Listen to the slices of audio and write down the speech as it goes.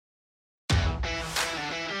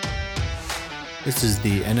This is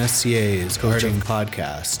the NSCA's Coaching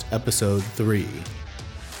Podcast, Episode 3.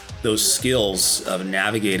 Those skills of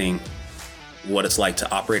navigating what it's like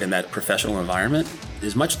to operate in that professional environment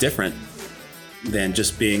is much different than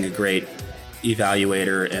just being a great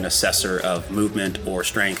evaluator and assessor of movement or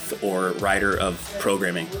strength or writer of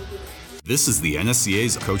programming. This is the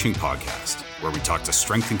NSCA's Coaching Podcast, where we talk to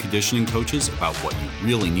strength and conditioning coaches about what you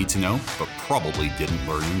really need to know, but probably didn't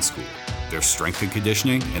learn in school. There's strength and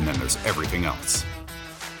conditioning, and then there's everything else.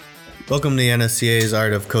 Welcome to the NSCA's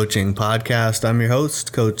Art of Coaching Podcast. I'm your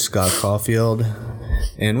host, Coach Scott Caulfield.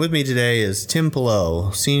 And with me today is Tim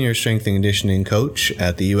Pillow, Senior Strength and Conditioning Coach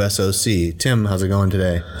at the USOC. Tim, how's it going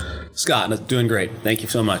today? Scott, doing great. Thank you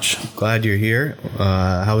so much. Glad you're here.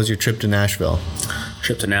 How was your trip to Nashville?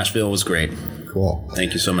 Trip to Nashville was great. Cool.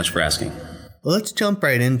 Thank you so much for asking. Well, let's jump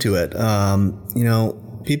right into it.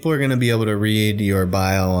 People are going to be able to read your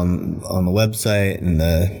bio on the website and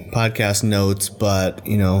the podcast notes, but,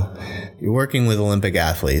 you're working with Olympic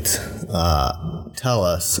athletes. Tell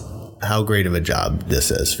us how great of a job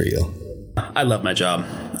this is for you. I love my job.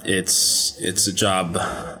 It's a job,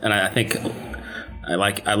 and I think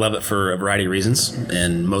I love it for a variety of reasons,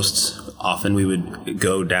 and most often we would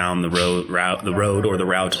go down the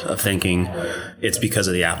route of thinking it's because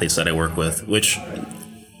of the athletes that I work with, which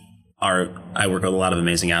I work with a lot of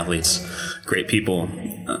amazing athletes, great people.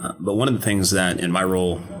 But one of the things that in my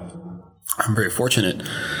role, I'm very fortunate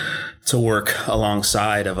to work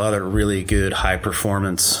alongside of other really good high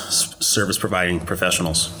performance service providing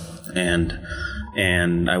professionals. And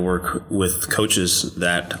I work with coaches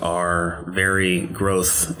that are very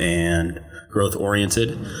growth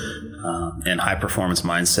oriented and high performance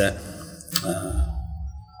mindset.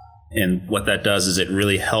 And what that does is it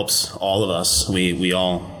really helps all of us. We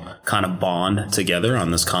all kind of bond together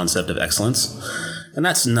on this concept of excellence. And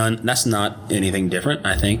that's not anything different,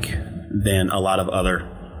 I think, than a lot of other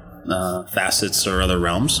facets or other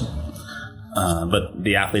realms. But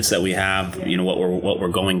the athletes that we have, what we're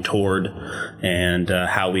going toward and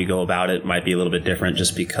how we go about it might be a little bit different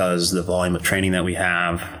just because the volume of training that we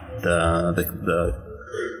have, the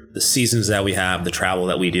seasons that we have, the travel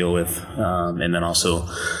that we deal with, and then also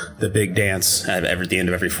the big dance at the end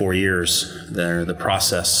of every 4 years. The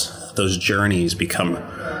process, those journeys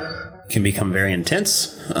can become very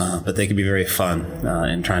intense, but they can be very fun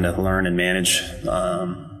in trying to learn and manage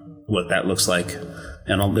what that looks like.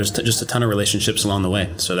 And there's just a ton of relationships along the way.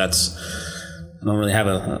 So I don't really have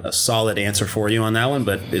a solid answer for you on that one,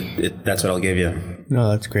 but that's what I'll give you. No,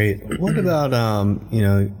 that's great. What about,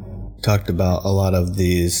 talked about a lot of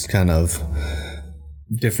these kind of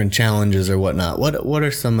different challenges or whatnot. What are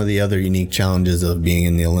some of the other unique challenges of being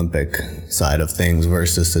in the Olympic side of things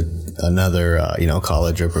versus another,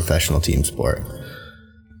 college or professional team sport?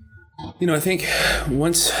 I think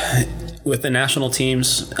once with the national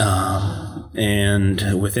teams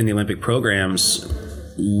and within the Olympic programs,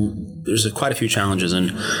 there's quite a few challenges.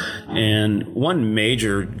 And one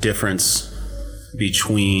major difference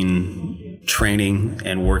between training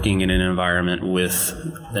and working in an environment with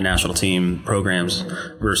the national team programs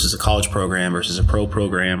versus a college program versus a pro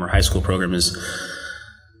program or high school program is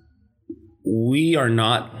we are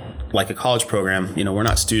not like a college program. We're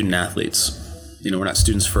not student athletes. We're not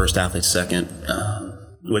students first, athletes second,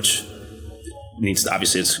 which needs to,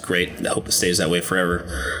 obviously it's great. I hope it stays that way forever.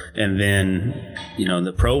 And then, in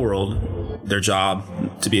the pro world, their job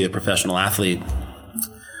to be a professional athlete.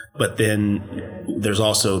 But then there's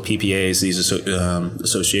also PPAs, these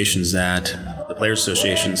associations the players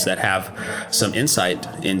associations that have some insight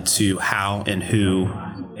into how and who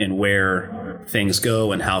and where things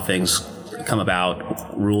go and how things come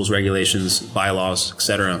about, rules, regulations, bylaws,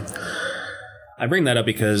 etc. I bring that up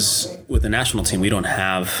because with the national team, we don't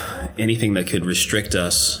have anything that could restrict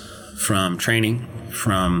us from training,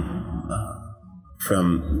 from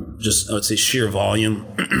just, I would say, sheer volume.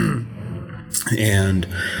 And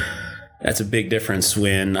that's a big difference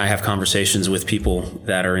when I have conversations with people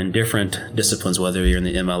that are in different disciplines, whether you're in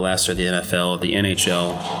the MLS or the NFL or the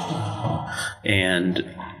NHL. And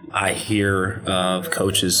I hear of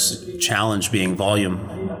coaches challenge being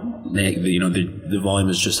volume. The volume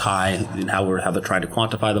is just high, and how they're trying to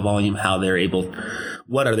quantify the volume,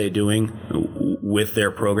 what are they doing with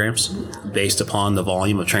their programs based upon the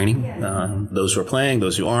volume of training, those who are playing,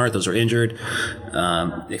 those who aren't, those who are injured,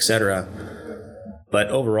 etc. But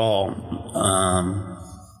overall,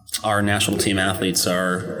 our national team athletes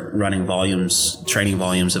are running training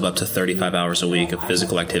volumes of up to 35 hours a week of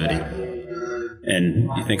physical activity. And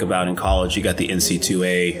you think about in college, you got the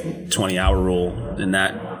NC2A 20-hour rule, and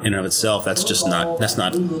that in and of itself, that's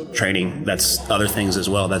not training. That's other things as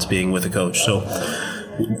well. That's being with a coach. So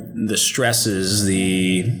the stresses,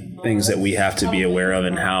 the things that we have to be aware of,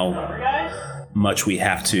 and how much we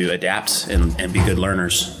have to adapt and be good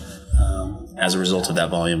learners as a result of that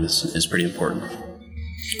volume is pretty important.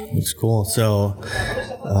 That's cool. So,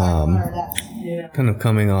 kind of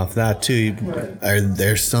coming off that too, are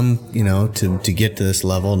there some, to get to this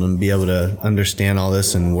level and be able to understand all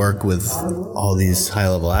this and work with all these high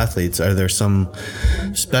level athletes, are there some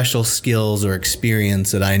special skills or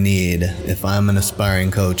experience that I need if I'm an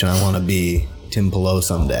aspiring coach and I want to be Tim Pelot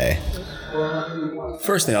someday?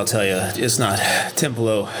 First thing I'll tell you, it's not Tim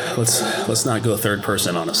Pelot. Let's not go third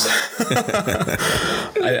person on us.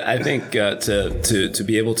 I think to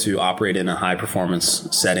be able to operate in a high performance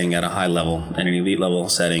setting at a high level, in an elite level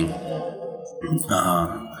setting,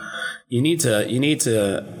 you need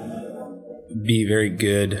to be very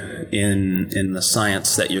good in the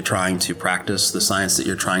science that you're trying to practice, the science that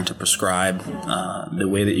you're trying to prescribe, the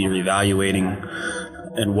way that you're evaluating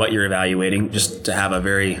and what you're evaluating, just to have a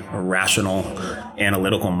very rational,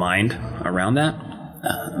 analytical mind around that.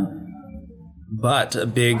 But a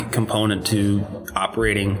big component to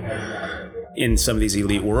operating in some of these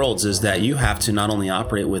elite worlds is that you have to not only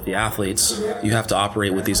operate with the athletes, you have to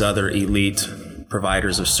operate with these other elite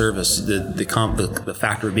providers of service. The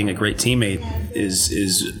factor of being a great teammate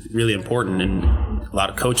is really important, and a lot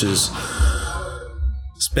of coaches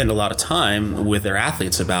spend a lot of time with their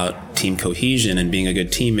athletes about team cohesion and being a good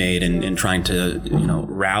teammate and trying to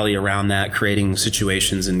rally around that, creating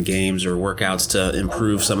situations in games or workouts to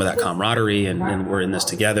improve some of that camaraderie and we're in this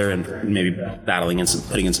together and maybe battling and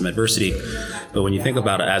putting in some adversity. But when you think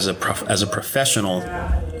about it as a professional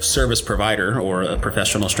service provider or a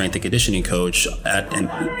professional strength and conditioning coach at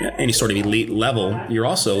any sort of elite level, you're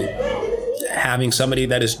also having somebody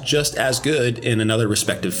that is just as good in another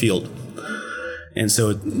respective field. And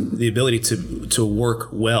so the ability to work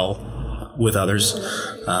well with others,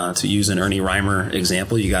 to use an Ernie Reimer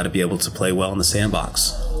example, you got to be able to play well in the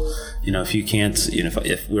sandbox. If you can't,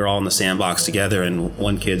 if we're all in the sandbox together and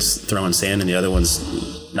one kid's throwing sand and the other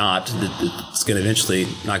one's not, it's going to eventually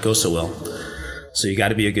not go so well. So you got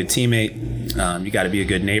to be a good teammate. You got to be a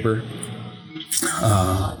good neighbor.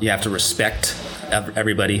 You have to respect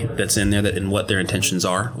everybody that's in there and what their intentions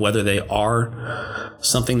are, whether they are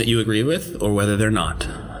something that you agree with or whether they're not.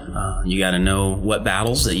 You got to know what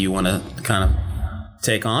battles that you want to kind of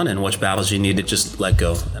take on and which battles you need to just let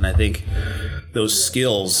go. And I think those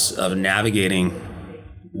skills of navigating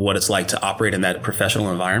what it's like to operate in that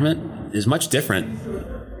professional environment is much different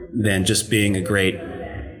than just being a great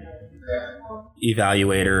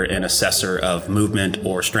evaluator and assessor of movement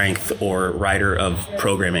or strength or writer of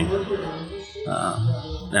programming.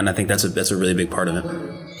 And I think that's a really big part of it.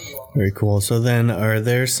 Very cool. So then, are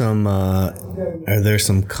there some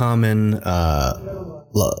common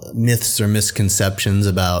myths or misconceptions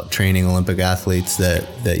about training Olympic athletes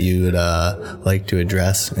that you would like to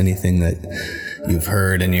address? Anything that you've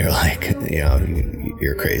heard and you're like,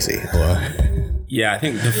 you're crazy? Yeah, I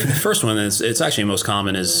think the first one is, it's actually most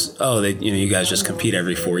common is, you guys just compete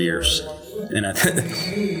every 4 years. And I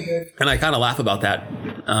kind of laugh about that.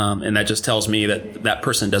 And that just tells me that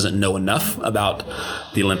person doesn't know enough about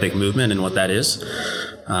the Olympic movement and what that is.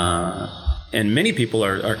 And many people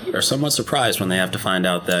are somewhat surprised when they have to find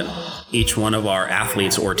out that each one of our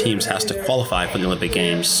athletes or teams has to qualify for the Olympic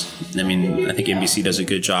Games. I mean, I think NBC does a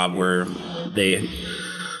good job where they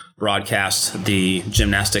broadcast the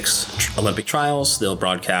gymnastics Olympic trials, they'll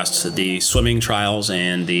broadcast the swimming trials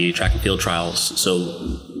and the track and field trials. So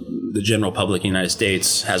the general public in the United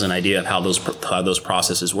States has an idea of how those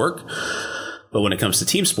processes work. But when it comes to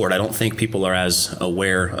team sport, I don't think people are as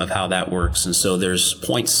aware of how that works. And so there's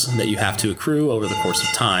points that you have to accrue over the course of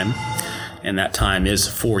time. And that time is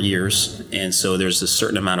 4 years. And so there's a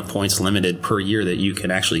certain amount of points limited per year that you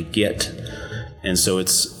can actually get. And so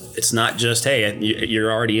it's not just, hey,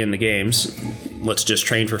 you're already in the games, let's just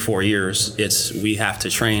train for 4 years. We have to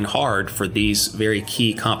train hard for these very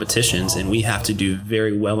key competitions, and we have to do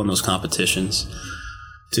very well in those competitions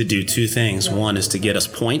to do two things. One is to get us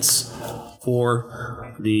points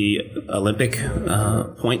for the Olympic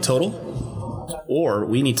point total, or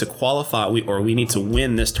we need to qualify, we need to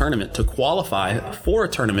win this tournament to qualify for a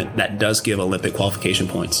tournament that does give Olympic qualification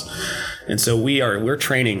points. And so we're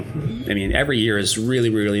training. I mean, every year is really,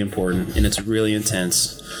 really important, and it's really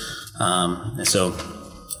intense. And so.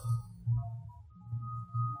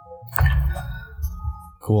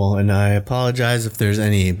 Cool. And I apologize if there's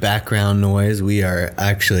any background noise. We are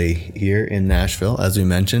actually here in Nashville, as we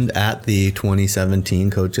mentioned, at the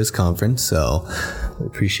 2017 Coaches Conference. So I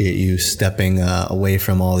appreciate you stepping away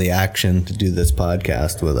from all the action to do this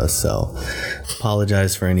podcast with us. So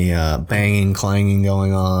apologize for any banging, clanging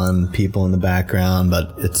going on, people in the background,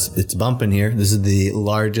 but it's bumping here. This is the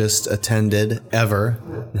largest attended ever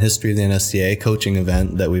in the history of the NSCA coaching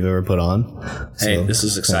event that we've ever put on. Hey, this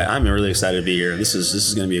is exciting. I'm really excited to be here. This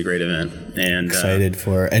is going to be a great event, and excited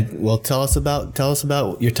for. And well, tell us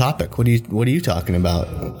about your topic. What are you talking about?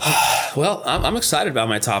 Well, I'm excited about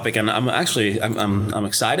my topic, and I'm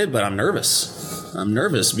excited, but I'm nervous. I'm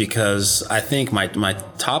nervous because I think my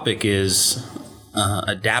topic is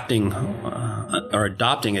adapting or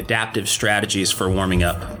adopting adaptive strategies for warming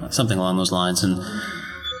up, something along those lines,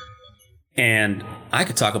 and I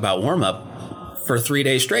could talk about warm up for 3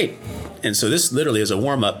 days straight. And so this literally is a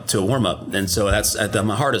warm up to a warm up. And so that's the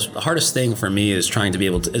hardest thing for me is trying to be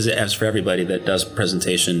able to, as for everybody that does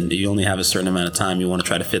presentation, you only have a certain amount of time. You want to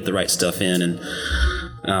try to fit the right stuff in. And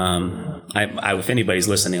if anybody's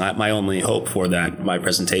listening, my only hope for that, my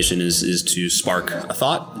presentation is to spark a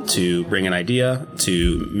thought, to bring an idea,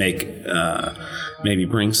 to make, maybe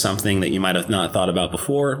bring something that you might have not thought about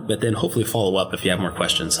before, but then hopefully follow up if you have more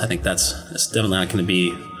questions. I think that's definitely not going to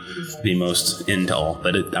be the most end all,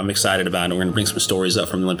 but I'm excited about it. We're going to bring some stories up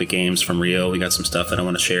from the Olympic Games, from Rio. We got some stuff that I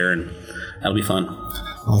want to share, and that'll be fun.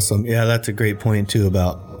 Awesome. Yeah, that's a great point too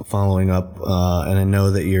about following up. And I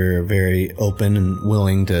know that you're very open and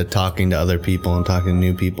willing to talking to other people and talking to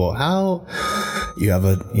new people. How you have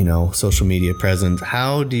a, social media presence.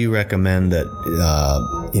 How do you recommend that,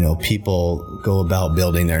 people go about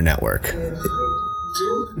building their network?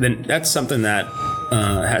 Then that's something that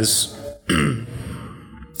has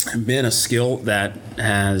been a skill that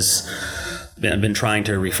has been trying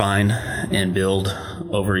to refine and build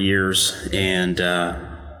over years. And,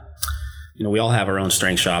 we all have our own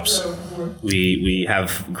strength shops. We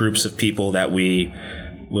have groups of people that we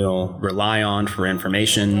will rely on for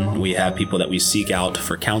information. We have people that we seek out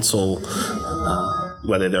for counsel,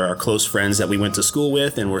 whether they're our close friends that we went to school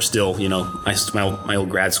with and we're still, my old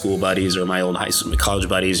grad school buddies or my old high school, college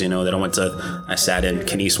buddies, that I sat in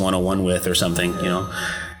Kines 101 with or something,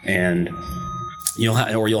 and you'll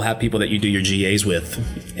have people that you do your GAs with,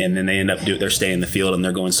 and then they end up they're staying in the field and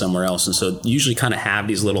they're going somewhere else. And so you usually kind of have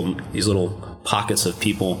these little pockets of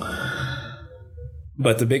people.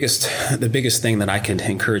 But the biggest thing that I can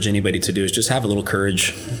encourage anybody to do is just have a little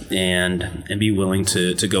courage and be willing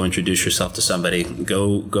to go introduce yourself to somebody.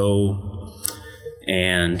 Go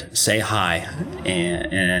and say hi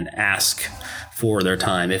and ask for their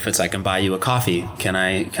time. If it's I can buy you a coffee, can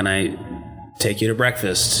I take you to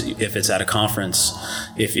breakfast? If it's at a conference,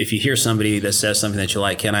 if you hear somebody that says something that you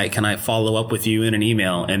like, can I follow up with you in an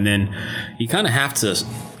email? And then you kind of have to,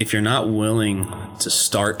 if you're not willing to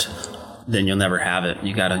start, then you'll never have it.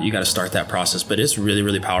 You gotta start that process. But it's really,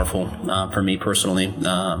 really powerful for me personally.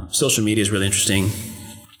 Social media is really interesting.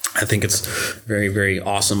 I think it's very, very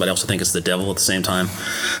awesome, but I also think it's the devil at the same time.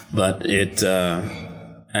 But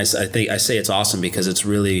I say it's awesome because it's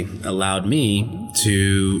really allowed me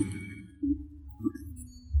to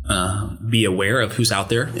be aware of who's out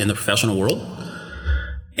there in the professional world.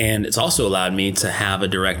 And it's also allowed me to have a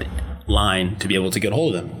direct line to be able to get a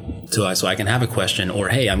hold of them. So I can have a question, or,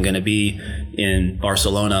 hey, I'm going to be in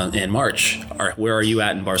Barcelona in March. Or where are you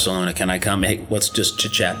at in Barcelona? Can I come? Hey, let's just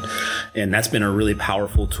chit chat. And that's been a really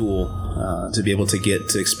powerful tool to be able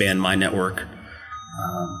to expand my network.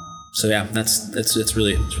 So yeah, it's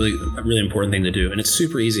really a really important thing to do, and it's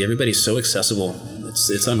super easy. Everybody's so accessible.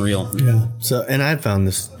 It's unreal. Yeah. So, and I've found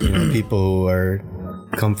this, people who are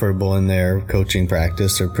comfortable in their coaching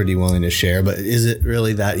practice are pretty willing to share. But is it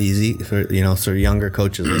really that easy for sort of younger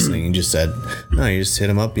coaches listening? You just said no. You just hit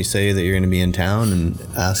them up. You say that you're going to be in town and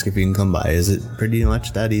ask if you can come by. Is it pretty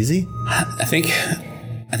much that easy? I think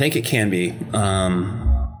it can be.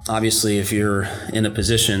 Obviously, if you're in a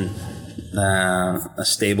position. A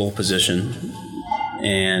stable position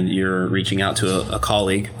and you're reaching out to a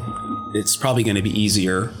colleague, it's probably going to be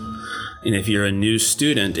easier. And if you're a new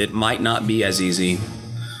student, it might not be as easy.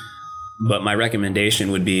 But my recommendation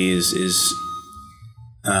would be is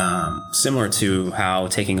similar to how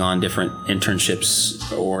taking on different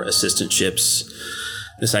internships or assistantships,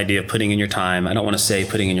 this idea of putting in your time. I don't want to say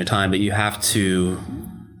putting in your time, but you have to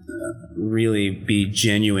really be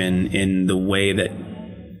genuine in the way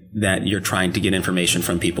that you're trying to get information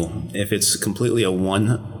from people. If it's completely a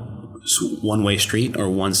one-way street or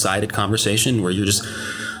one-sided conversation where you're just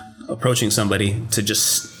approaching somebody to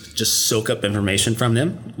just soak up information from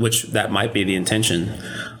them, which that might be the intention,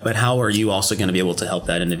 but how are you also going to be able to help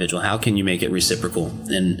that individual? How can you make it reciprocal?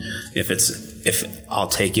 And if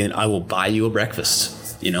I will buy you a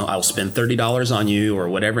breakfast. I'll spend $30 on you or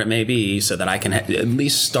whatever it may be so that I can at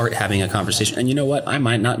least start having a conversation. And you know what? I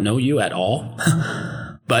might not know you at all,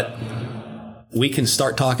 but we can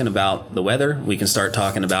start talking about the weather. We can start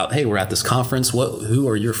talking about, hey, we're at this conference. Who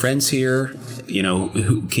are your friends here?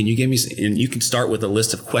 Who can you give me? And you can start with a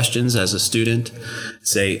list of questions as a student.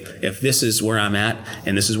 Say, if this is where I'm at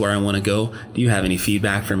and this is where I want to go, do you have any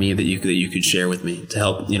feedback for me that you could share with me to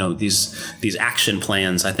help? These action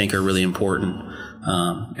plans I think are really important,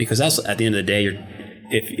 because that's at the end of the day.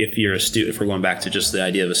 If you're a student, if we're going back to just the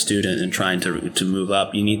idea of a student and trying to move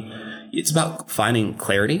up, it's about finding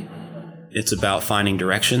clarity. It's about finding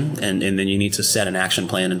direction, and then you need to set an action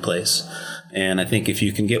plan in place. And I think if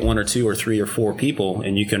you can get 1 or 2 or 3 or 4 people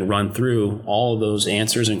and you can run through all of those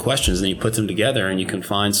answers and questions, and then you put them together and you can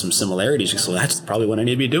find some similarities, so that's probably what I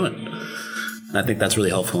need to be doing. And I think that's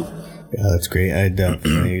really helpful. Yeah, that's great. I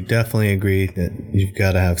definitely agree that you've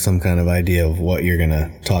got to have some kind of idea of what you're going to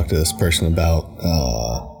talk to this person about,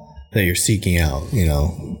 that you're seeking out,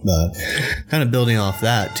 but kind of building off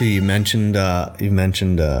that too. You mentioned,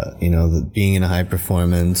 being in a high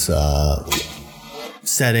performance,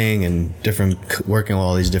 setting and working with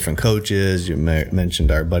all these different coaches. You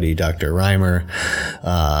mentioned our buddy, Dr. Reimer.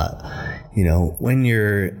 When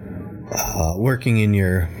you're, working in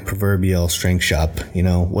your proverbial strength shop,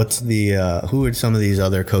 who are some of these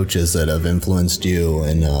other coaches that have influenced you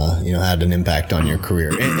and, had an impact on your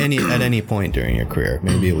career at any point during your career?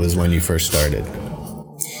 Maybe it was when you first started.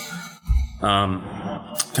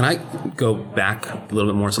 Can I go back a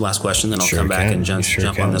little bit more to the last question, then I'll come back and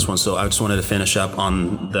jump on this one. So I just wanted to finish up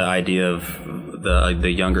on the idea of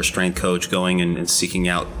the younger strength coach going and seeking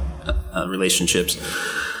out relationships.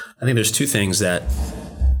 I think there's 2 things that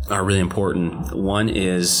are really important. One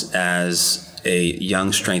is, as a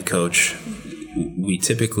young strength coach, we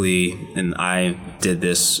typically, and I did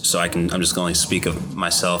this, so I'm just going to speak of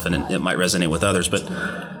myself, and it might resonate with others, but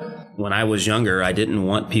when I was younger, I didn't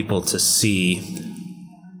want people to see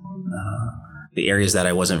the areas that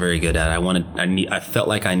I wasn't very good at. I felt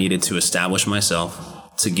like I needed to establish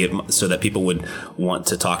myself so that people would want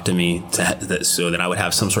to talk to me, so that I would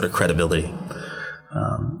have some sort of credibility.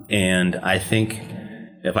 And I think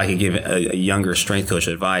if I could give a younger strength coach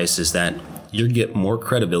advice, is that you get more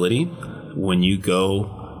credibility when you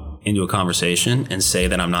go into a conversation and say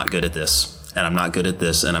that I'm not good at this, and I'm not good at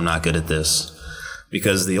this, and I'm not good at this.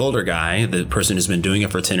 Because the older guy, the person who's been doing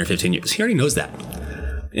it for 10 or 15 years, he already knows that.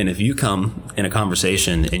 And if you come in a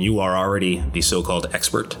conversation and you are already the so-called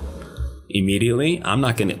expert, immediately, I'm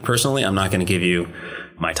not going to give you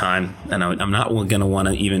my time, and I'm not going to want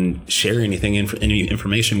to even share any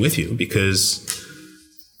information with you, because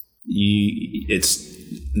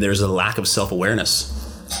there's a lack of self-awareness.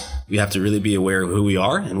 We have to really be aware of who we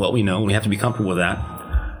are and what we know, and we have to be comfortable with that,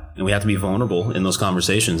 and we have to be vulnerable in those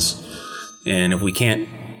conversations. And if we can't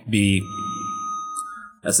be,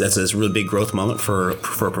 that's a really big growth moment for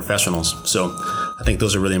professionals. So I think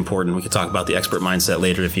those are really important. We could talk about the expert mindset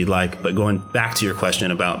later if you'd like, but going back to your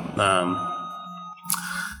question about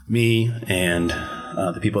me and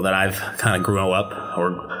the people that I've kind of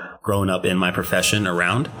grown up in my profession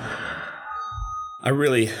around, I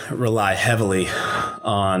really rely heavily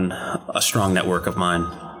on a strong network of mine.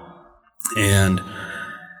 And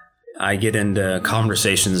I get into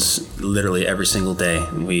conversations literally every single day.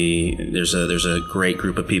 There's a great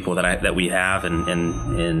group of people that we have,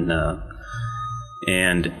 and I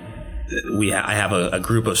have a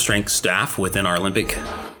group of strength staff within our Olympic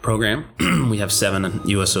program. We have 7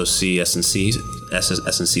 USOC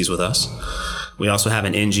S&Cs with us. We also have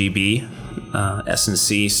an NGB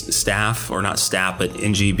S&C staff, or not staff, but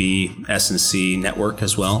NGB S&C network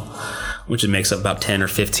as well, which makes up about 10 or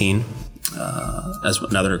 15 as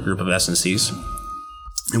another group of S&Cs.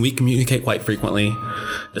 And we communicate quite frequently,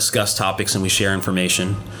 discuss topics, and we share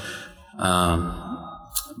information.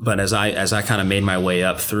 But as I kind of made my way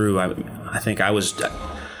up through, I think I was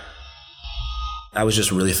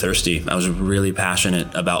just really thirsty. I was really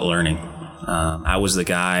passionate about learning. I was the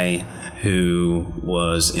guy who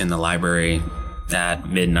was in the library at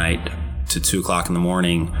midnight to 2 o'clock in the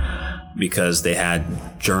morning because they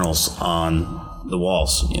had journals on the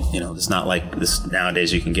walls. It's not like this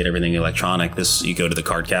nowadays. You can get everything electronic. You go to the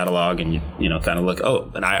card catalog and you kind of look.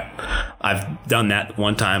 Oh, and I've done that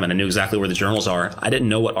one time, and I knew exactly where the journals are. I didn't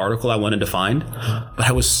know what article I wanted to find, but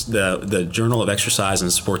I was the Journal of Exercise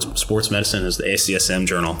and Sports Medicine is the ACSM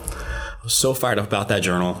journal. I was so fired up about that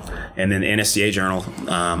journal, and then the NSCA journal.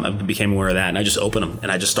 I became aware of that, and I just opened them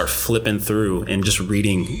and I just start flipping through and just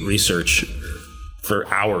reading research for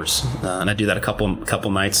hours. And I do that a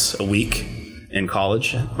couple nights a week. In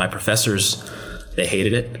college, my professors, they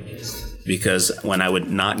hated it. because when I would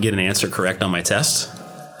not get an answer correct on my test,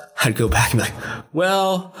 I'd go back and be like,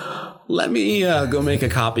 well, let me go make a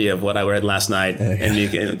copy of what I read last night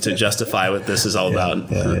to justify what this is all about.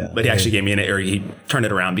 But he actually gave me he turned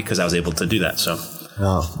it around because I was able to do that. So,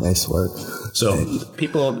 oh, nice work. So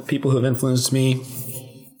people who have influenced me,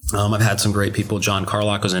 I've had some great people. John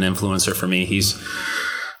Carlock was an influencer for me.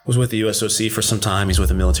 Was with the USOC for some time. He's with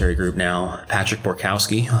a military group now. Patrick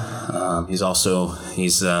Borkowski. He's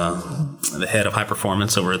the head of high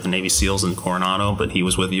performance over at the Navy SEALs in Coronado, but he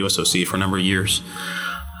was with the USOC for a number of years.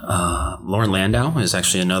 Lauren Landau is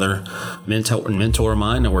actually another mentor of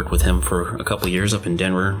mine. I worked with him for a couple of years up in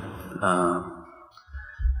Denver.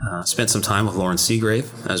 Spent some time with Lauren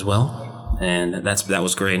Seagrave as well, and that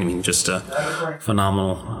was great. I mean, just a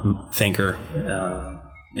phenomenal thinker.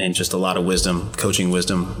 And just a lot of wisdom, coaching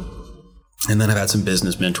wisdom. And then I've had some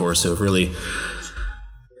business mentors who have really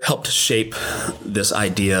helped shape this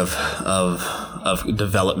idea of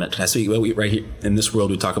development. I see right here in this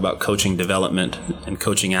world, we talk about coaching development and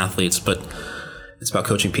coaching athletes, but it's about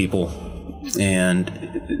coaching people. And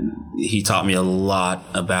he taught me a lot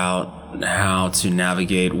about how to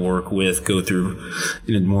navigate, work with, go through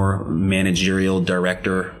more managerial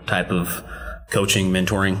director type of coaching,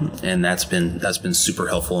 mentoring, and that's been super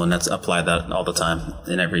helpful, and that's applied that all the time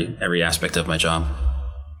in every aspect of my job.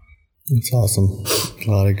 That's awesome. A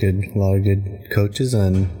lot of good coaches,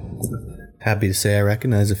 and happy to say I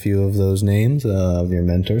recognize a few of those names of your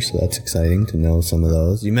mentors, so that's exciting to know some of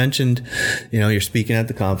those. You mentioned, you're speaking at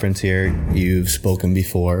the conference here. You've spoken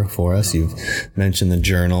before for us. You've mentioned the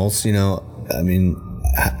journals.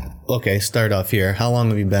 Okay, start off here. How long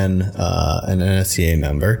have you been an NSCA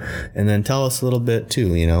member? And then tell us a little bit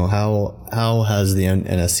too, how has the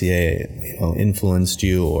NSCA, influenced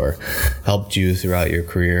you or helped you throughout your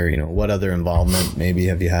career? What other involvement maybe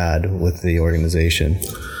have you had with the organization?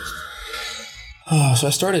 So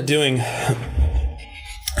I started doing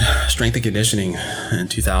strength and conditioning in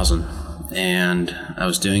 2000, and I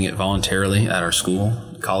was doing it voluntarily at our school,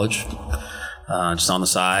 college, just on the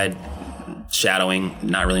side, shadowing,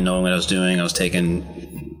 not really knowing what I was doing. I was taking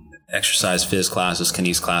exercise phys classes,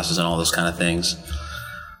 kinese classes, and all those kind of things.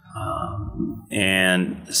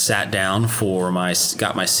 And sat down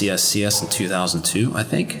got my CSCS in 2002, I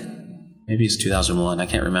think. Maybe it's 2001. I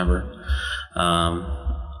can't remember.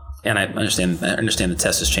 And I understand the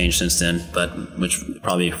test has changed since then, but which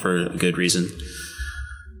probably for a good reason.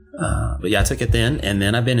 But yeah, I took it then, and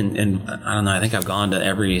then I've been in I don't know, I think I've gone to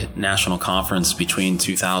every national conference between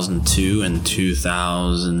 2002 and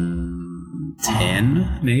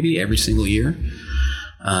 2010, maybe every single year.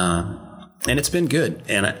 And it's been good.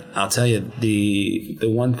 And I'll tell you, the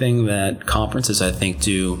one thing that conferences, I think,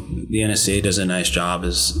 do, the NSCA does a nice job,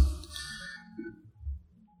 is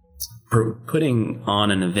putting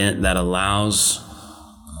on an event that allows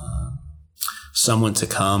someone to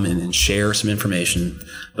come and share some information,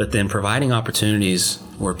 but then providing opportunities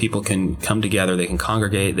where people can come together, they can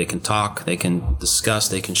congregate, they can talk, they can discuss,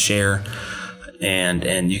 they can share,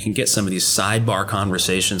 and you can get some of these sidebar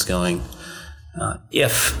conversations going.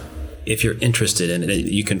 If you're interested in it,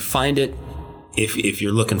 you can find it if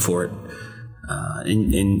you're looking for it.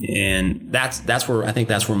 And that's where I think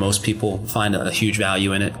that's where most people find a huge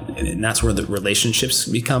value in it, and that's where the relationships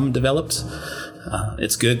become developed.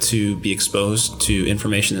 It's good to be exposed to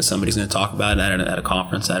information that somebody's going to talk about at a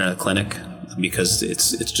conference, at a clinic, because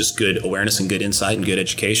it's just good awareness and good insight and good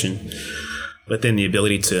education. But then the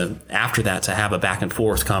ability to, after that, to have a back and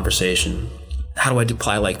forth conversation. How do I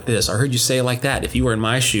apply like this? I heard you say it like that. If you were in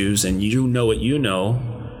my shoes and you know what you know,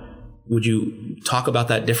 would you talk about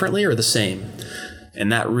that differently or the same?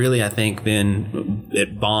 And that really, I think, then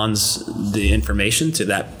it bonds the information to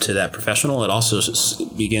that professional. It also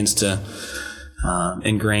begins to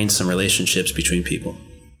ingrain some relationships between people.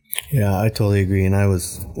 Yeah, I totally agree. And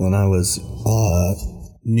when I was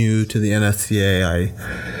new to the NSCA, I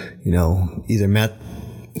either met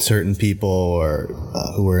certain people or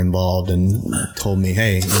who were involved and told me,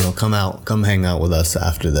 hey, come hang out with us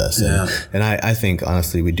after this. Yeah. And I think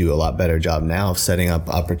honestly we do a lot better job now of setting up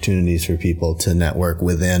opportunities for people to network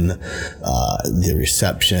within the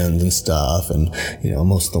receptions and stuff. And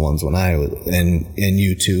most of the ones when I was and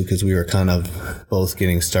you too, because we were kind of both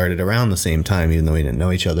getting started around the same time, even though we didn't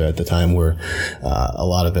know each other at the time, where a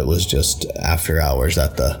lot of it was just after hours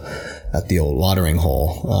at the old watering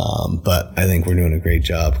hole. But I think we're doing a great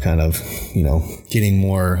job kind of, getting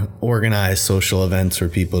more organized social events for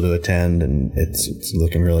people to attend, and it's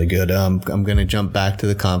looking really good. I'm going to jump back to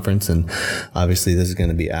the conference, and obviously this is going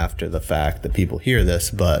to be after the fact that people hear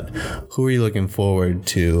this, but who are you looking forward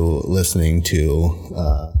to listening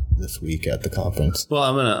to this week at the conference? Well,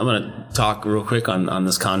 I'm gonna talk real quick on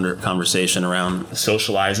this conversation around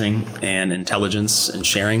socializing and intelligence and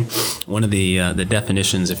sharing. One of the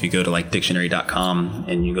definitions, if you go to like dictionary.com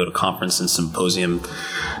and you go to conference and symposium,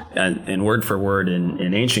 and word for word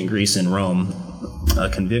in ancient Greece and Rome, a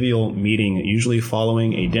convivial meeting usually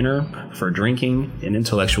following a dinner for drinking and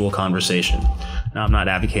intellectual conversation. Now, I'm not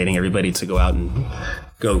advocating everybody to go out and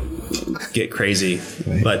go get crazy,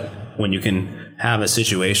 right. But when you can have a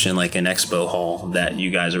situation like an expo hall that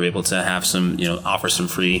you guys are able to have some, offer some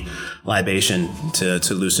free libation to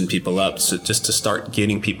loosen people up, so just to start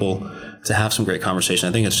getting people to have some great conversation,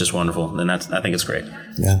 I think it's just wonderful, and I think it's great.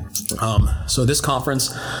 Yeah. So this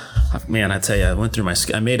conference, man, I tell you,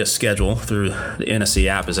 I made a schedule through the NSC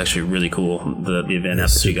app. Is actually really cool. The event app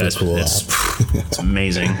that you guys, cool it's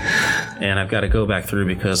amazing. And I've got to go back through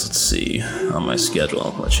because let's see on my schedule.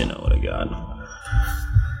 I'll let you know what I got.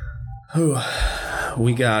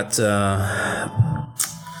 We got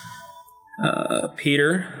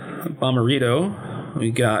Peter Bomarito.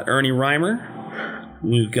 We got Ernie Reimer.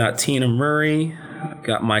 We've got Tina Murray. I've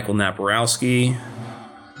got Michael Naparowski.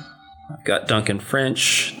 I've got Duncan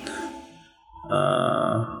French.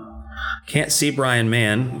 Can't see Brian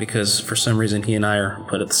Mann because for some reason he and I are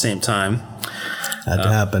put at the same time. Had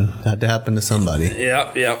to happen to somebody.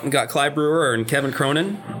 Yeah. We got Clyde Brewer and Kevin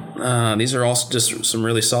Cronin. These are all just some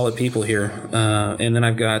really solid people here. And then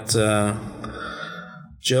I've got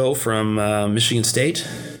Joe from Michigan State.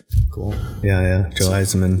 Cool. Yeah. Joe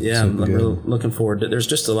Eisenman. Yeah, I'm really looking forward to it. There's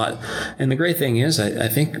just a lot. And the great thing is, I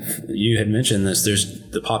think you had mentioned this,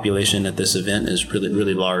 the population at this event is really,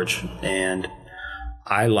 really large. And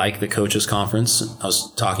I like the coaches conference. I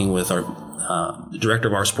was talking with our the director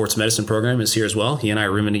of our sports medicine program is here as well. He and I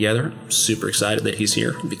are rooming together. Super excited that he's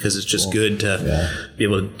here because it's just good to be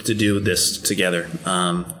able to do this together.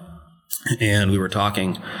 And we were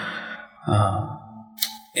talking,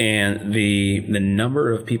 and the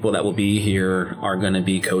number of people that will be here are going to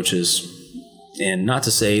be coaches. And not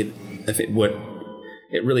to say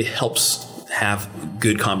it really helps have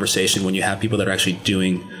good conversation when you have people that are actually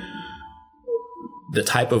doing the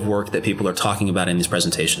type of work that people are talking about in these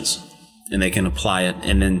presentations, and they can apply it.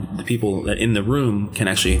 And then the people that in the room can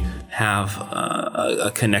actually have a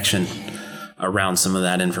connection around some of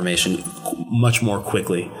that information much more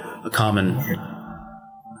quickly. A common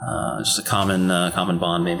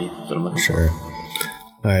bond, maybe. That's what I'm looking for.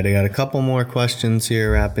 All right, I got a couple more questions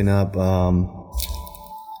here. Wrapping up,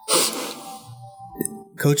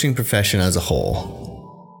 coaching profession as a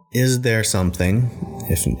whole. Is there something?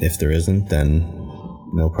 If there isn't, then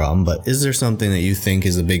no problem. But is there something that you think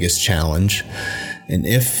is the biggest challenge? And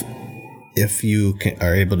if you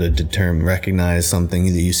are able to recognize something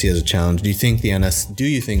that you see as a challenge, do you think the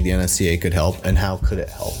NSCA could help, and how could it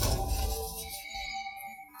help?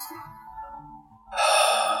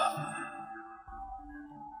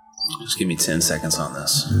 Just give me 10 seconds on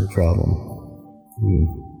this. No problem.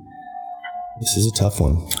 This is a tough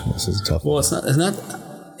one. Well, it's not.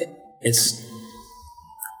 It's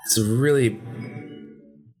a really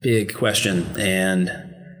big question, and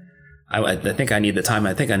I think I need the time.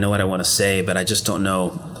 I think I know what I want to say, but I just don't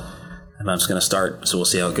know. I'm just going to start, so we'll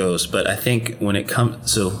see how it goes. But I think when it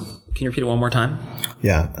comes, so can you repeat it one more time?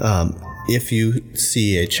 Yeah. If you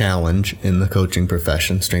see a challenge in the coaching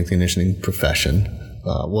profession, strength and conditioning profession,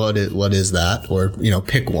 what is that? Or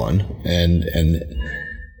pick one, and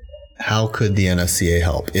how could the NSCA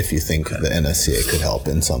help? If you think the NSCA could help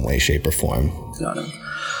in some way, shape, or form. Got it.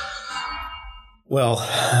 Well,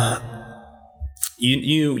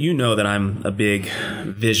 you know that I'm a big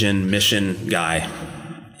vision, mission guy,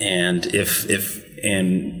 and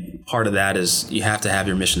and part of that is you have to have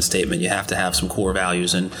your mission statement. You have to have some core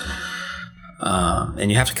values, and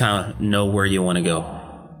you have to kind of know where you want to go.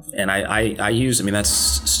 And I use, that's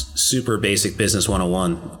super basic business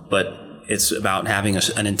 101, but it's about having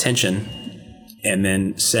an intention and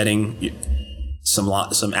then setting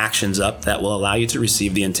some actions up that will allow you to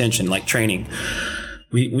receive the intention, like training.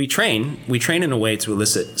 We train in a way to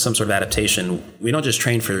elicit some sort of adaptation. We don't just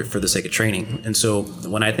train for the sake of training. And so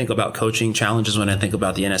when I think about coaching challenges, when I think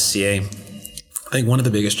about the NSCA, I think one of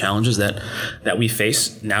the biggest challenges that we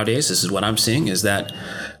face nowadays, this is what I'm seeing, is that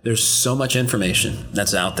there's so much information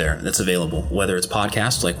that's out there that's available, whether it's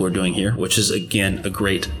podcasts like we're doing here, which is, again, a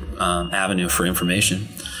great avenue for information.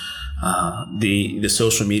 The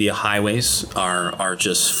social media highways are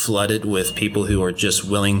just flooded with people who are just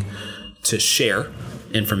willing to share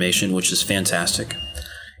information, which is fantastic.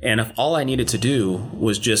 And if all I needed to do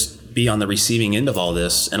was just be on the receiving end of all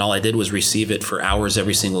this, and all I did was receive it for hours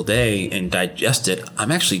every single day and digest it,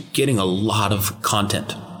 I'm actually getting a lot of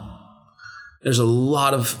content. There's a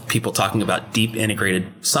lot of people talking about deep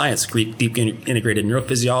integrated science, deep integrated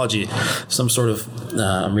neurophysiology, some sort of,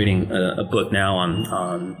 I'm reading a book now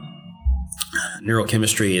on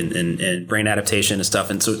neurochemistry and brain adaptation and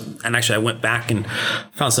stuff. And actually I went back and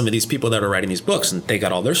found some of these people that are writing these books, and they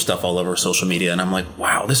got all their stuff all over social media. And I'm like,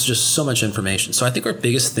 wow, this is just so much information. So I think our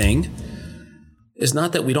biggest thing is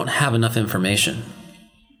not that we don't have enough information.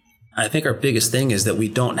 I think our biggest thing is that we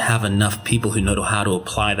don't have enough people who know how to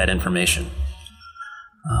apply that information.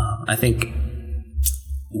 I think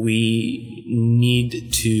we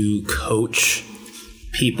need to coach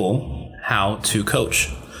people how to coach,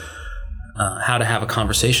 how to have a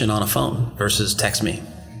conversation on a phone versus text me.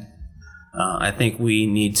 I think we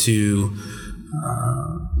need to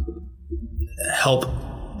help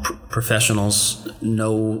professionals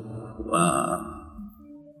know,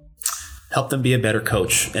 help them be a better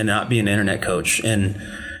coach and not be an internet coach. And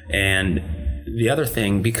the other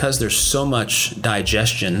thing, because there's so much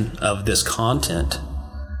digestion of this content,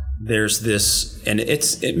 there's this, and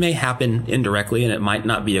it may happen indirectly and it might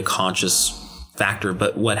not be a conscious factor,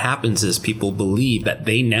 but what happens is people believe that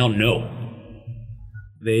they now know.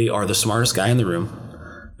 They are the smartest guy in the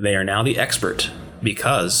room. They are now the expert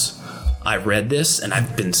because I've read this and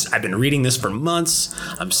I've been reading this for months.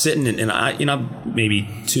 I'm sitting and I, maybe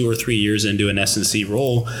 2 or 3 years into an S&C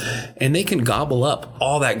role, and they can gobble up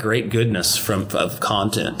all that great goodness of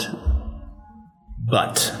content.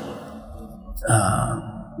 But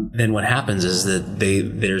then what happens is that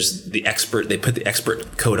there's the expert. They put the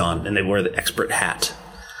expert coat on and they wear the expert hat.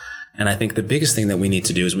 And I think the biggest thing that we need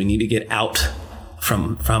to do is we need to get out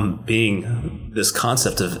from being this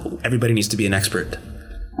concept of everybody needs to be an expert.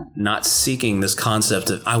 Not seeking this concept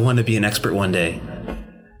of I want to be an expert one day,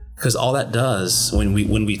 because all that does when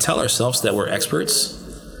we tell ourselves that we're experts,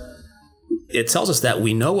 it tells us that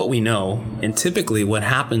we know what we know. And typically what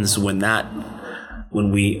happens when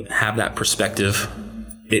we have that perspective,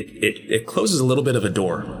 it closes a little bit of a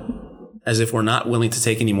door, as if we're not willing to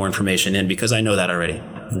take any more information in because I know that already.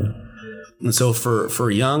 Mm-hmm. And so for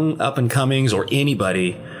young up and comings or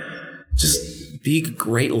anybody, just be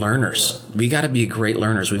great learners. We got to be great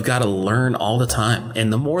learners. We've got to learn all the time.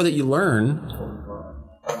 And the more that you learn,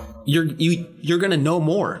 you're going to know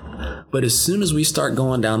more. But as soon as we start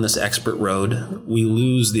going down this expert road, we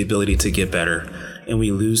lose the ability to get better, and we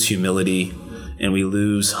lose humility, and we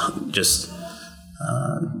lose just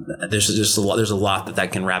there's a lot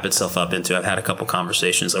that can wrap itself up into. I've had a couple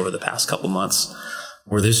conversations over the past couple months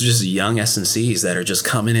where there's just young S&Cs that are just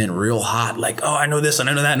coming in real hot, like, oh, I know this, and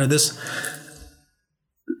I know that, I know this.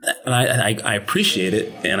 And I appreciate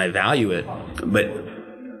it and I value it, but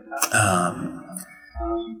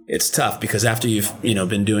it's tough because after you've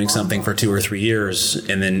been doing something for 2 or 3 years,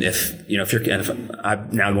 and then if I'm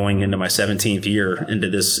now going into my 17th year into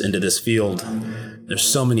this field, there's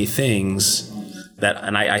so many things that,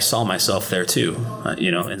 and I saw myself there too,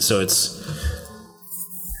 and so it's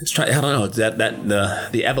I don't know,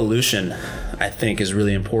 the evolution, I think, is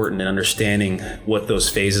really important in understanding what those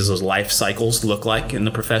phases, those life cycles look like in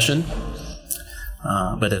the profession.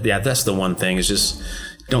 But that's the one thing is just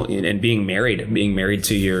and being married to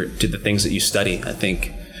the things that you study. I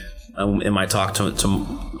think in my talk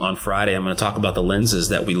on Friday, I'm going to talk about the lenses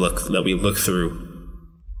that we look through,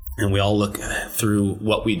 and we all look through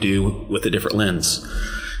what we do with a different lens.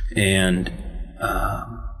 And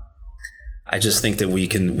I just think that we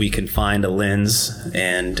can find a lens,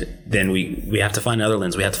 and then we have to find another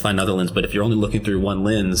lens. We have to find another lens. But if you're only looking through one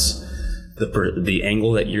lens, the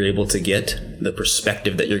angle that you're able to get, the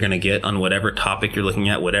perspective that you're going to get on whatever topic you're looking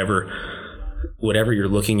at, whatever you're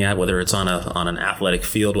looking at, whether it's on an athletic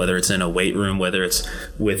field, whether it's in a weight room, whether it's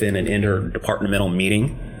within an interdepartmental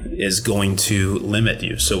meeting, is going to limit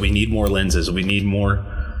you. So we need more lenses. We need more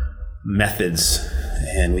methods,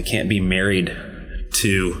 and we can't be married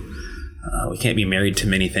to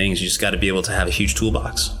many things. You just got to be able to have a huge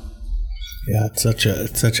toolbox. Yeah, it's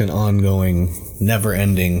such an ongoing,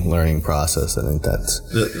 never-ending learning process. I think that's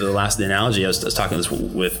the last analogy. I was talking this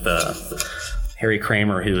with Harry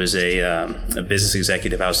Kramer, who is a business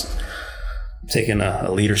executive. I was taking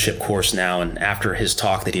a leadership course now, and after his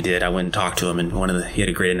talk that he did, I went and talked to him, and he had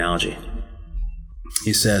a great analogy.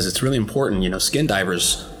 He says it's really important. Skin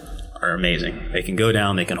divers are amazing. They can go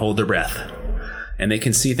down, they can hold their breath, and they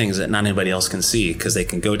can see things that not anybody else can see, because they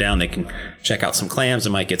can go down, they can check out some clams,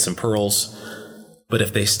 they might get some pearls. But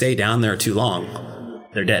if they stay down there too long,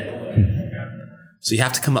 they're dead. So you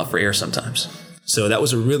have to come up for air sometimes. So that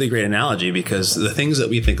was a really great analogy, because the things that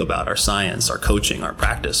we think about, our science, our coaching, our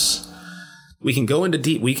practice, we can go into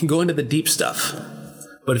the deep stuff.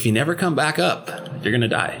 But if you never come back up, you're going to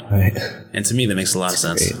die. Right. And to me, that makes a lot of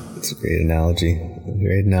sense. It's a great analogy.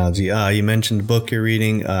 Great analogy. You mentioned a book you're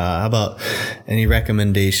reading. How about any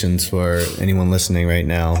recommendations for anyone listening right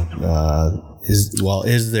now? Is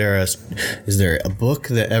there a book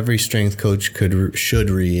that every strength coach should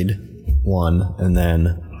read? One, and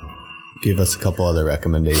then give us a couple other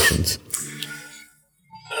recommendations.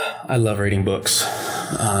 I love reading books.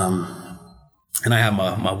 And I have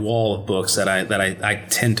my wall of books that I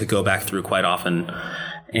tend to go back through quite often.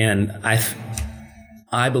 And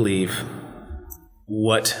I believe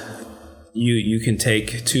what you can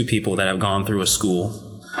take two people that have gone through a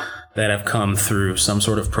school, that have come through some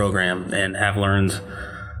sort of program and have learned,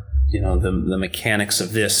 the mechanics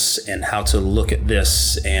of this and how to look at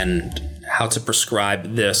this and how to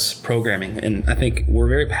prescribe this programming. And I think we're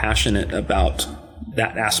very passionate about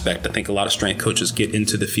that aspect. I think a lot of strength coaches get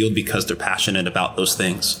into the field because they're passionate about those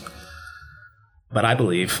things. But I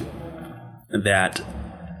believe that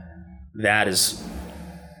is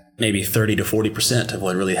maybe 30 to 40% of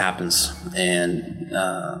what really happens. And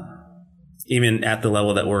even at the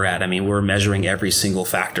level that we're at, I mean, we're measuring every single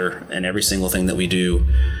factor and every single thing that we do.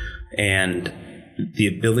 And the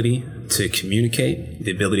ability to communicate,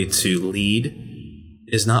 the ability to lead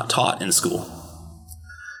is not taught in school.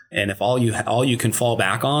 And if all you can fall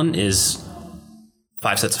back on is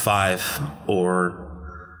 5 sets of 5 or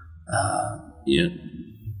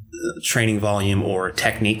training volume or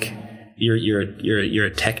technique, you're a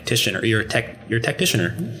tactician or you're a tactician.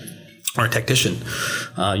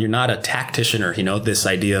 You're not a tacticianer. This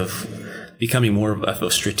idea of becoming more of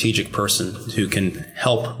a strategic person who can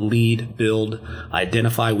help lead, build,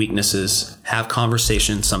 identify weaknesses, have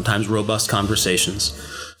conversations, sometimes robust conversations.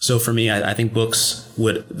 So for me, I think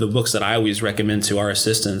the books that I always recommend to our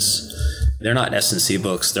assistants, they're not S&C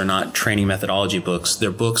books. They're not training methodology books. They're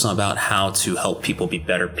books about how to help people be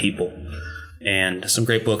better people. And some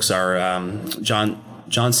great books are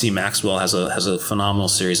John C. Maxwell has a phenomenal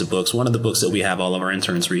series of books. One of the books that we have all of our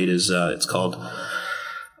interns read is it's called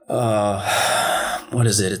what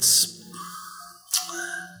is it? It's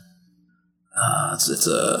I'll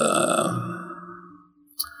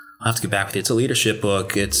have to get back with you. It's a leadership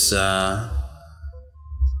book. It's it's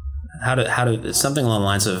something along the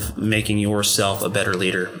lines of making yourself a better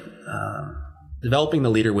leader, developing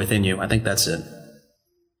the leader within you. I think that's it.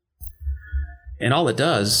 And all it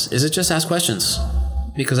does is it just asks questions,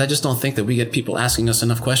 because I just don't think that we get people asking us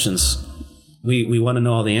enough questions. We want to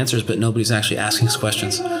know all the answers, but nobody's actually asking us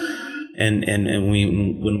questions. And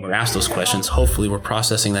when we're asked those questions, hopefully we're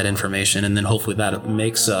processing that information, and then hopefully that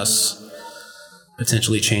makes us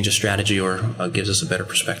potentially change a strategy or gives us a better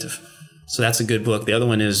perspective. So that's a good book. The other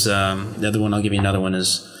one is I'll give you another one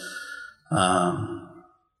is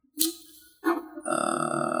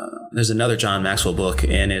there's another John Maxwell book,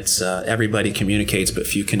 and it's Everybody Communicates But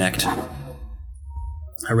Few Connect.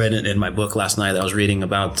 I read it in my book last night that I was reading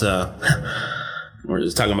about we're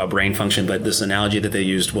just talking about brain function, but this analogy that they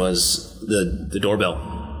used was the doorbell.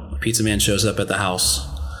 A pizza man shows up at the house,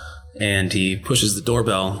 and he pushes the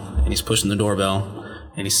doorbell, and he's pushing the doorbell,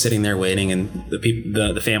 and he's sitting there waiting, and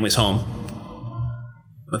the family's home,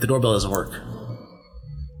 but the doorbell doesn't work.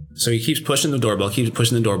 So he keeps pushing the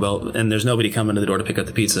doorbell, and there's nobody coming to the door to pick up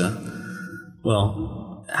the pizza.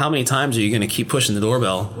 Well, how many times are you going to keep pushing the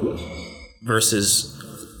doorbell versus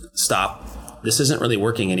stop? This isn't really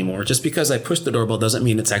working anymore. Just because I push the doorbell doesn't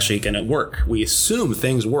mean it's actually going to work. We assume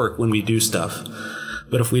things work when we do stuff.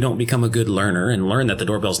 But if we don't become a good learner and learn that the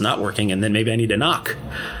doorbell's not working, and then maybe I need to knock,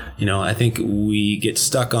 I think we get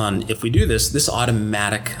stuck on, if we do this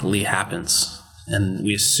automatically happens. And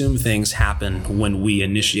we assume things happen when we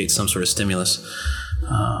initiate some sort of stimulus.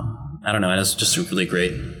 I don't know. It's just a really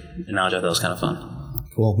great analogy. I thought it was kind of fun.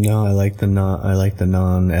 Cool. No, I like the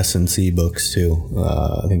non S&C books too.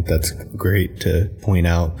 I think that's great to point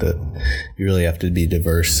out that you really have to be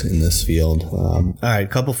diverse in this field. All right,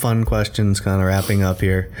 couple fun questions, kind of wrapping up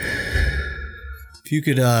here. If you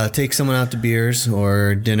could take someone out to beers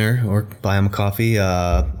or dinner or buy them coffee,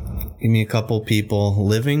 give me a couple people,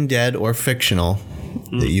 living, dead, or fictional,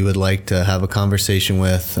 that you would like to have a conversation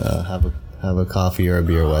with, have a coffee or a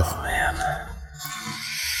beer with. Oh, man.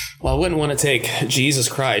 Well, I wouldn't want to take Jesus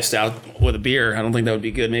Christ out with a beer. I don't think that would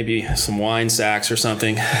be good. Maybe some wine sacks or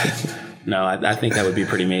something. No, I think that would be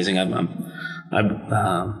pretty amazing. I'm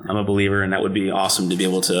a believer, and that would be awesome to be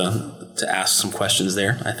able to ask some questions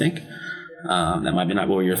there, I think. That might be not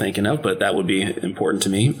what you're thinking of, but that would be important to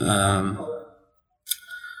me.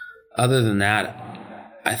 Other than that,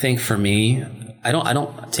 I think for me, I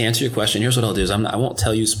don't, to answer your question, here's what I'll do is I won't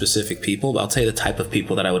tell you specific people, but I'll tell you the type of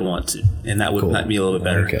people that I would want to. And that would be a little bit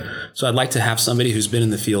better. Okay. So I'd like to have somebody who's been in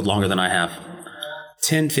the field longer than I have,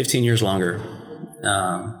 10, 15 years longer.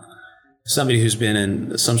 Somebody who's been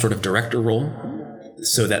in some sort of director role,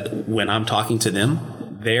 so that when I'm talking to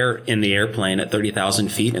them, they're in the airplane at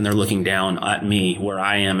 30,000 feet and they're looking down at me where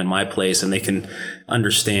I am in my place, and they can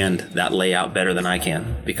understand that layout better than I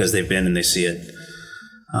can because they've been and they see it.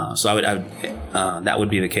 So I would that would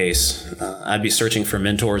be the case. I'd be searching for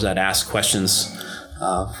mentors. I'd ask questions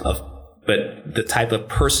but the type of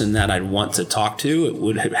person that I'd want to talk to, it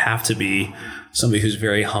would have to be somebody who's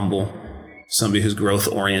very humble, somebody who's growth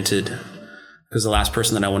oriented. Because the last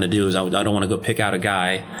person that I want to do is I don't want to go pick out a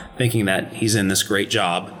guy thinking that he's in this great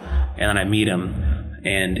job, and then I meet him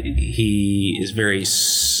and he is very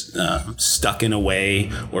stuck in a way,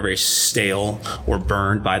 or very stale or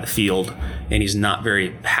burned by the field, and he's not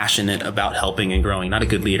very passionate about helping and growing, not a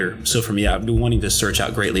good leader. So for me, I'd be wanting to search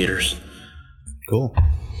out great leaders. Cool.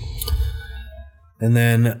 And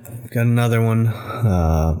then got another one,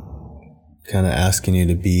 kind of asking you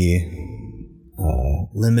to be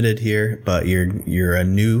limited here, but you're a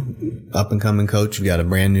new up and coming coach. You've got a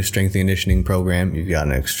brand new strength and conditioning program. You've got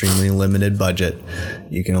an extremely limited budget.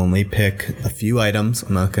 You can only pick a few items.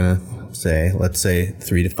 I'm not going to say, let's say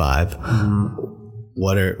 3 to 5.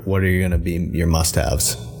 What are you going to be your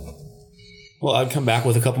must-haves? Well, I'd come back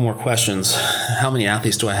with a couple more questions. How many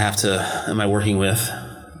athletes am I working with?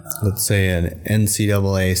 Let's say an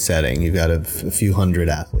NCAA setting. You've got a few hundred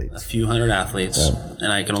athletes. A few hundred athletes,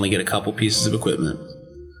 and I can only get a couple pieces of equipment.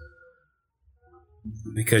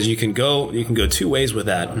 Because you can go 2 ways with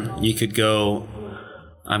that. You could go,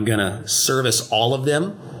 I'm going to service all of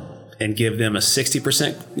them and give them a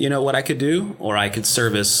 60%, what I could do, or I could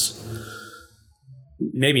service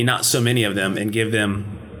maybe not so many of them and give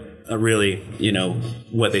them a really,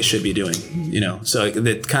 what they should be doing, So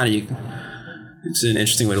that kind of it's an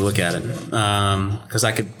interesting way to look at it, because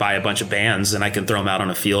I could buy a bunch of bands and I can throw them out on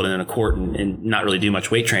a field and in a court and not really do much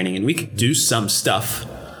weight training, and we could do some stuff,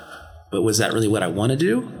 but was that really what I want to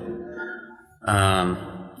do?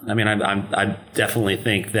 I definitely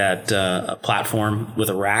think that a platform with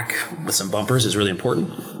a rack with some bumpers is really important,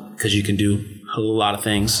 because you can do a lot of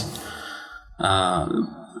things.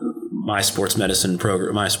 My sports medicine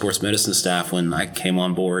staff, when I came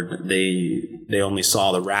on board, they only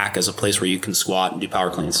saw the rack as a place where you can squat and do power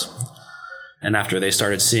cleans. And after they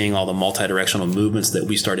started seeing all the multi-directional movements that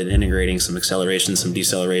we started integrating, some acceleration, some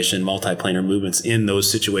deceleration, multi-planar movements in those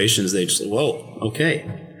situations, they just said, whoa, okay.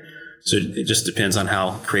 So it just depends on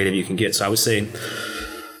how creative you can get. So I would say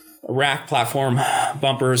a rack, platform,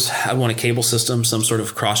 bumpers. I want a cable system, some sort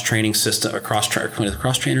of cross-training system, or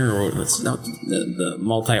cross-trainer, or the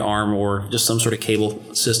multi-arm, or just some sort of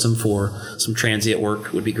cable system for some transient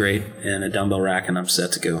work would be great, and a dumbbell rack, and I'm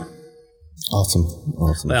set to go. Awesome.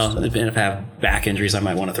 Well, if I have back injuries, I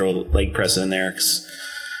might want to throw a leg press in there.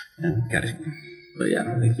 But yeah,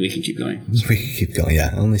 I think we can keep going. We can keep going.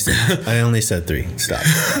 Yeah, I only said 3. Stop.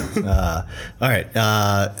 All right.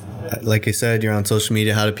 Like I said, you're on social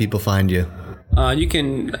media. How do people find you? You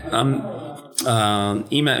can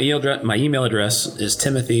email. My email address is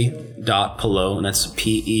timothy.pelot, and that's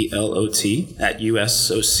PELOT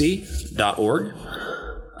 @USOC.org.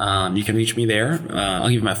 You can reach me there. I'll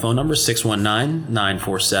give you my phone number,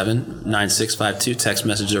 619-947-9652. Text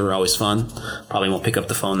messages are always fun. Probably won't pick up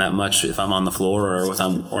the phone that much if I'm on the floor or if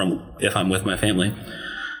I'm with my family.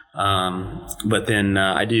 But then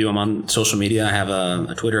I'm on social media. I have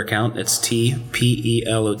a Twitter account. It's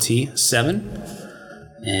TPELOT7.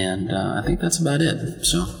 And I think that's about it.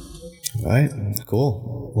 So. All right.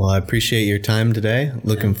 Cool. Well, I appreciate your time today.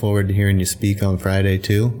 Looking forward to hearing you speak on Friday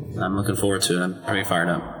too. I'm looking forward to it. I'm very fired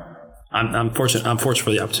up. I'm fortunate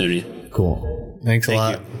for the opportunity. Cool. Thanks a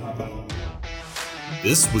lot.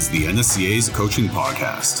 This was the NSCA's Coaching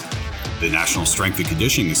Podcast. The National Strength and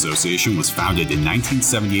Conditioning Association was founded in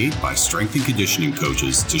 1978 by strength and conditioning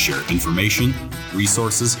coaches to share information,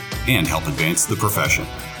 resources, and help advance the profession.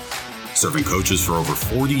 Serving coaches for over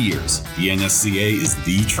 40 years, the NSCA is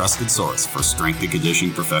the trusted source for strength and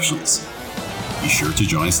conditioning professionals. Be sure to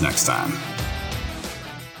join us next time.